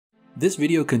This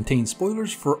video contains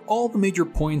spoilers for all the major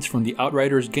points from the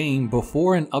Outriders game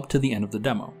before and up to the end of the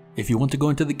demo. If you want to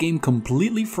go into the game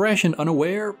completely fresh and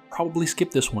unaware, probably skip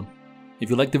this one.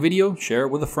 If you like the video, share it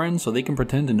with a friend so they can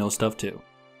pretend to know stuff too.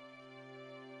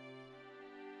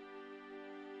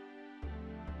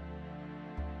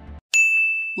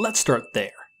 Let's start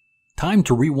there. Time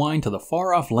to rewind to the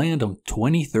far-off land of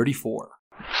 2034.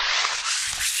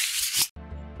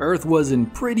 Earth was in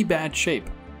pretty bad shape.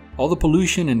 All the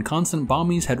pollution and constant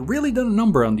bombings had really done a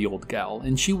number on the old gal,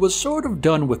 and she was sort of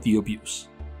done with the abuse.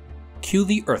 Cue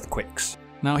the earthquakes.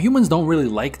 Now, humans don't really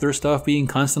like their stuff being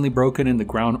constantly broken and the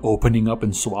ground opening up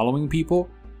and swallowing people,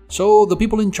 so the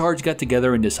people in charge got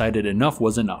together and decided enough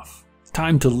was enough.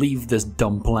 Time to leave this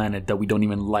dumb planet that we don't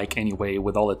even like anyway,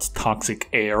 with all its toxic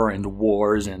air and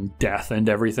wars and death and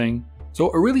everything. So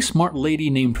a really smart lady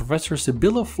named Professor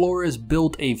Sibylla Flores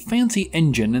built a fancy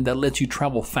engine that lets you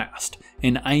travel fast,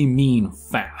 and I mean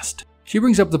fast. She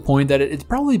brings up the point that it's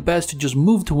probably best to just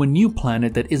move to a new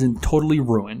planet that isn't totally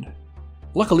ruined.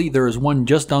 Luckily, there is one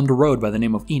just down the road by the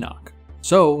name of Enoch.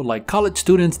 So, like college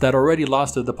students that already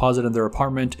lost a deposit in their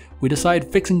apartment, we decide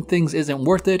fixing things isn't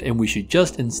worth it and we should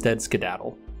just instead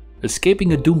skedaddle.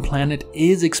 Escaping a doomed planet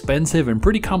is expensive and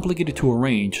pretty complicated to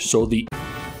arrange, so the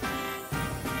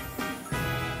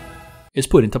is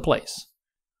put into place.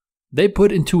 They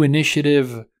put into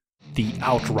initiative the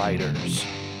Outriders.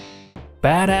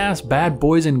 Badass bad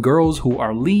boys and girls who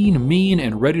are lean, mean,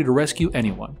 and ready to rescue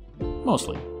anyone.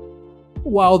 Mostly.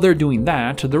 While they're doing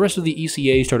that, the rest of the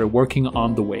ECA started working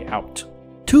on the way out.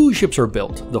 Two ships are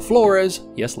built, the Flores,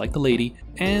 yes like the lady,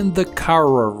 and the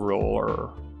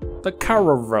Caravel.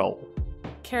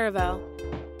 Caravel.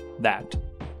 That.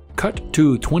 Cut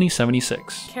to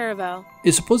 2076. Caravel.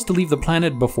 Is supposed to leave the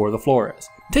planet before the Flores,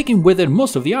 taking with it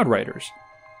most of the Outriders.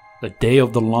 The day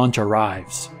of the launch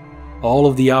arrives. All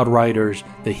of the Outriders,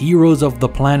 the heroes of the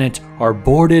planet, are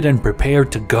boarded and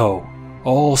prepared to go.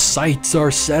 All sights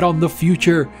are set on the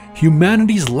future.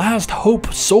 Humanity's last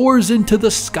hope soars into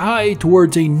the sky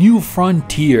towards a new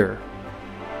frontier.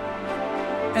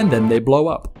 And then they blow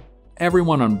up.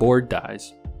 Everyone on board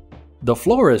dies. The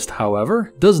Florist,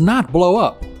 however, does not blow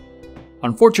up.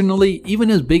 Unfortunately,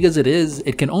 even as big as it is,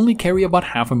 it can only carry about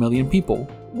 500,000 people,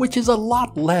 which is a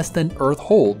lot less than Earth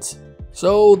holds.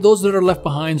 So those that are left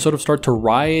behind sort of start to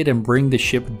riot and bring the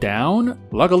ship down.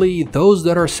 Luckily, those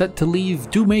that are set to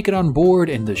leave do make it on board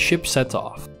and the ship sets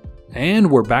off. And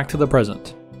we're back to the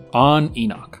present. On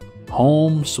Enoch.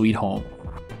 Home sweet home.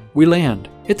 We land.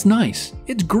 It's nice.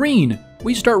 It's green.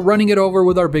 We start running it over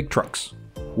with our big trucks.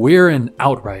 We're an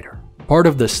Outrider. Part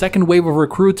of the second wave of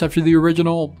recruits after the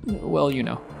original, well, you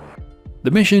know.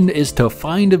 The mission is to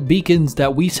find beacons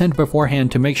that we sent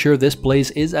beforehand to make sure this place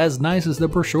is as nice as the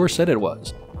brochure said it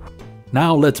was.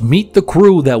 Now let's meet the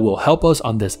crew that will help us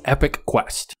on this epic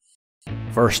quest.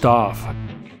 First off,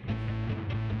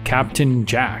 Captain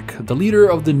Jack, the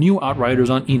leader of the new Outriders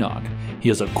on Enoch. He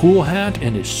has a cool hat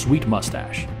and his sweet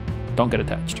mustache. Don't get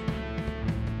attached.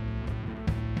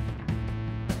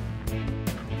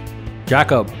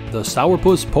 Jacob, the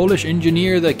sourpuss Polish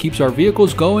engineer that keeps our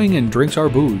vehicles going and drinks our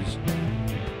booze.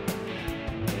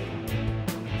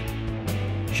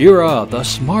 Shira, the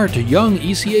smart young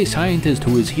ECA scientist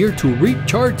who is here to read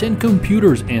charts and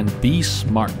computers and be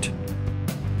smart.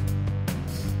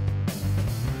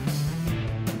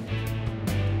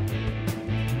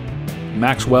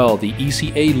 Maxwell, the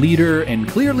ECA leader and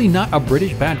clearly not a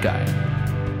British bad guy.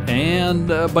 And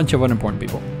a bunch of unimportant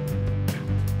people.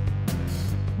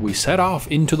 We set off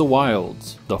into the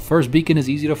wilds. The first beacon is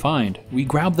easy to find. We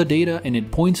grab the data and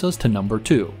it points us to number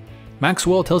 2.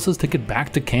 Maxwell tells us to get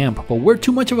back to camp, but we're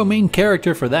too much of a main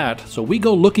character for that, so we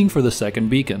go looking for the second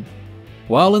beacon.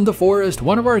 While in the forest,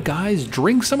 one of our guys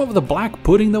drinks some of the black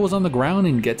pudding that was on the ground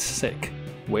and gets sick.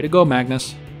 Way to go,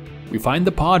 Magnus. We find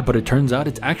the pod, but it turns out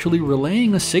it's actually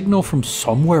relaying a signal from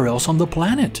somewhere else on the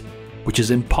planet, which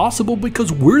is impossible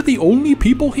because we're the only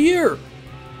people here.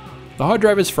 The hard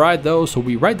drive is fried though, so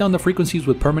we write down the frequencies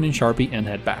with permanent Sharpie and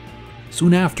head back.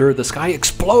 Soon after, the sky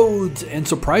explodes, and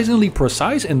surprisingly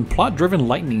precise and plot-driven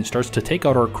lightning starts to take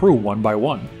out our crew one by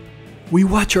one. We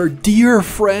watch our dear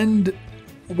friend,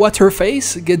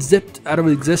 what's-her-face, get zipped out of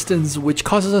existence, which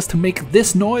causes us to make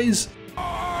this noise.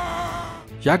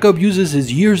 Jacob uses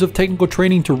his years of technical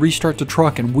training to restart the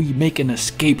truck, and we make an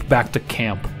escape back to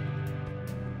camp.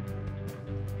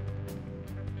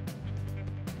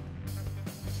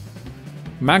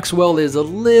 Maxwell is a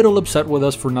little upset with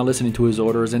us for not listening to his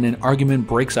orders, and an argument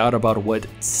breaks out about what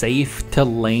safe to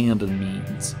land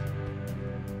means.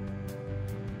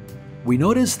 We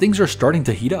notice things are starting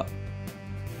to heat up.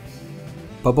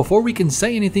 but before we can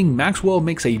say anything, Maxwell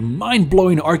makes a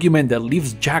mind-blowing argument that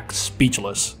leaves Jack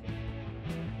speechless.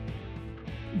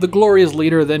 The glorious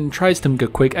leader then tries to make a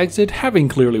quick exit, having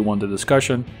clearly won the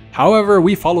discussion. However,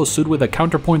 we follow suit with a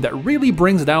counterpoint that really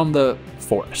brings down the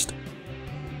forest.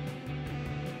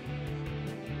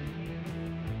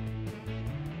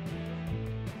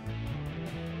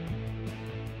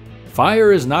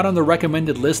 Fire is not on the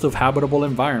recommended list of habitable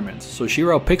environments, so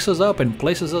She-Ra picks us up and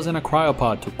places us in a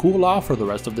cryopod to cool off for the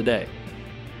rest of the day.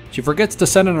 She forgets to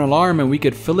set an alarm and we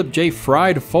get Philip J.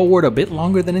 fried forward a bit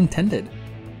longer than intended.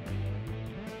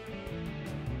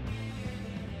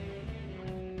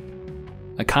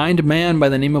 A kind man by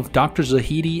the name of Dr.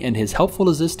 Zahidi and his helpful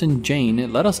assistant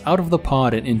Jane let us out of the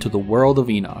pod and into the world of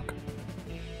Enoch.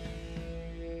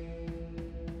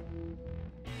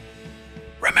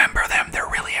 Remember them, they're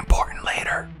really important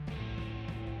later.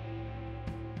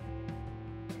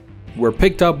 We're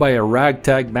picked up by a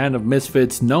ragtag band of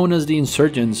misfits known as the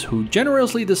Insurgents who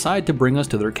generously decide to bring us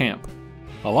to their camp.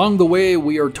 Along the way,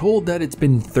 we are told that it's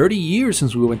been 30 years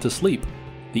since we went to sleep.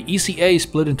 The ECA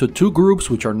split into two groups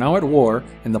which are now at war,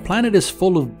 and the planet is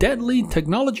full of deadly,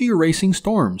 technology-erasing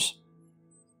storms.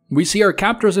 We see our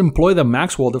captors employ the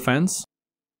Maxwell defense,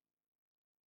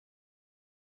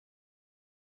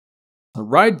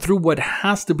 ride through what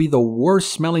has to be the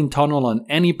worst smelling tunnel on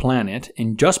any planet,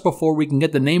 and just before we can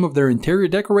get the name of their interior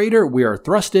decorator, we are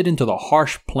thrusted into the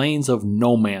harsh plains of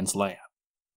no man's land.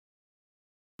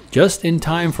 Just in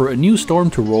time for a new storm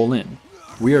to roll in.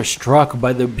 We are struck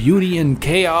by the beauty and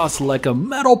chaos like a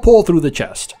metal pull through the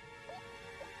chest.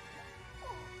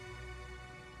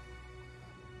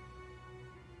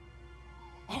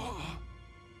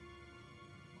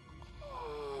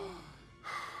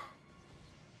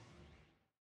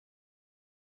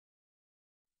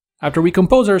 After we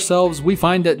compose ourselves, we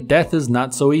find that death is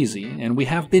not so easy, and we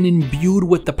have been imbued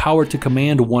with the power to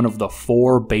command one of the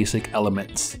four basic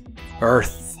elements: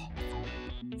 earth,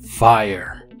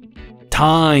 fire,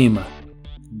 time,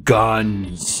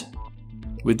 guns.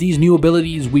 With these new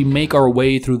abilities, we make our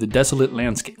way through the desolate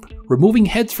landscape, removing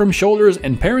heads from shoulders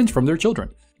and parents from their children.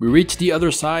 We reach the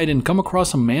other side and come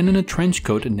across a man in a trench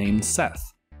coat named Seth.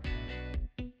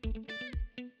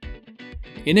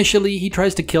 Initially, he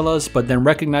tries to kill us, but then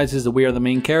recognizes that we are the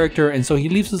main character, and so he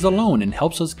leaves us alone and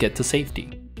helps us get to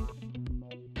safety.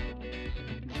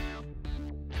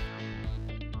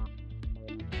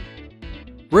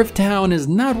 Rifttown is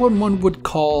not what one would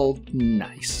call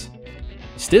nice.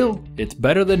 Still, it's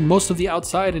better than most of the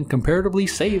outside and comparatively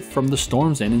safe from the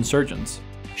storms and insurgents.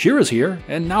 She-Ra's here,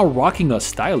 and now rocking a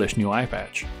stylish new eye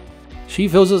patch. She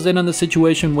fills us in on the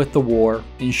situation with the war.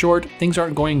 In short, things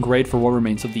aren't going great for what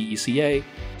remains of the ECA.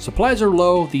 Supplies are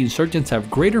low, the insurgents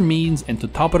have greater means, and to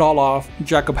top it all off,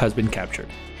 Jacob has been captured.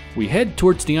 We head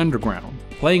towards the underground,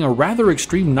 playing a rather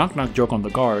extreme knock-knock joke on the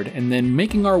guard, and then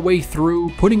making our way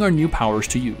through, putting our new powers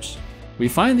to use. We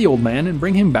find the old man and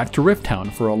bring him back to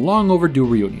Rifttown for a long overdue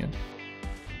reunion.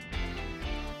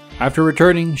 After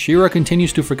returning, She-Ra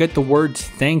continues to forget the words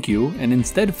thank you and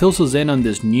instead fills us in on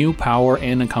this new power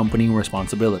and accompanying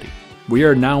responsibility. We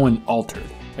are now an altered,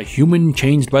 a human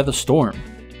changed by the storm.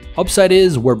 Upside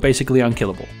is we're basically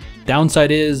unkillable.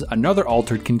 Downside is another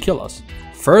altered can kill us.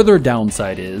 Further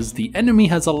downside is the enemy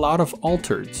has a lot of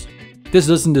altereds. This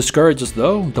doesn't discourage us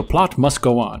though, the plot must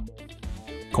go on.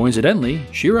 Coincidentally,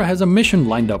 She-Ra has a mission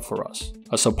lined up for us.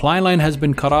 A supply line has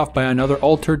been cut off by another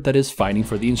altered that is fighting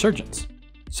for the insurgents.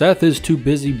 Seth is too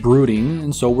busy brooding,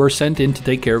 and so we're sent in to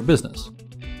take care of business.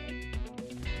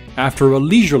 After a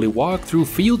leisurely walk through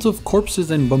fields of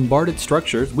corpses and bombarded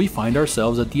structures, we find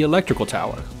ourselves at the electrical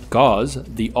tower. Gauze,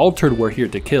 the altered we're here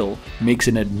to kill, makes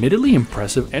an admittedly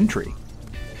impressive entry.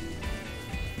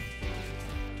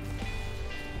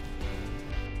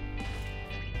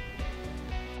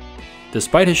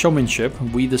 Despite his showmanship,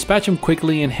 we dispatch him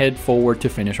quickly and head forward to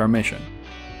finish our mission.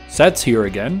 Seth's here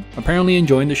again, apparently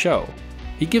enjoying the show.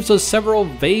 He gives us several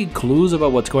vague clues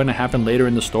about what's going to happen later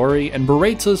in the story and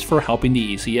berates us for helping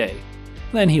the ECA.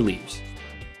 Then he leaves.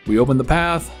 We open the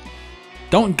path,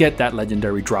 don't get that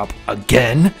legendary drop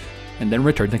again, and then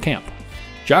return to camp.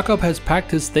 Jacob has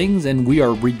packed his things and we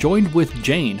are rejoined with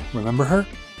Jane, remember her?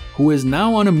 Who is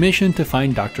now on a mission to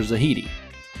find Dr. Zahidi,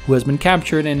 who has been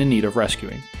captured and in need of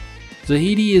rescuing.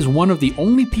 Zahidi is one of the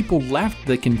only people left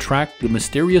that can track the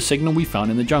mysterious signal we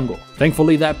found in the jungle.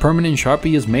 Thankfully, that permanent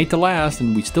Sharpie is made to last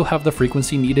and we still have the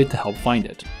frequency needed to help find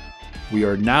it. We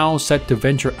are now set to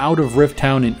venture out of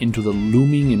Rifttown and into the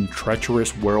looming and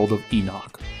treacherous world of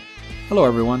Enoch. Hello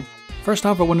everyone. First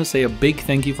off, I want to say a big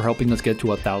thank you for helping us get to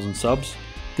 1,000 subs.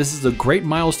 This is a great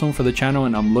milestone for the channel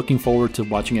and I'm looking forward to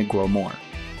watching it grow more.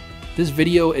 This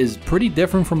video is pretty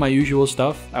different from my usual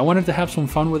stuff. I wanted to have some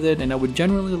fun with it, and I would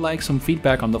generally like some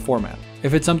feedback on the format.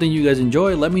 If it's something you guys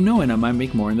enjoy, let me know and I might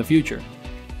make more in the future.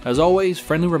 As always,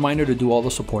 friendly reminder to do all the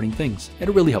supporting things. It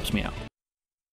really helps me out.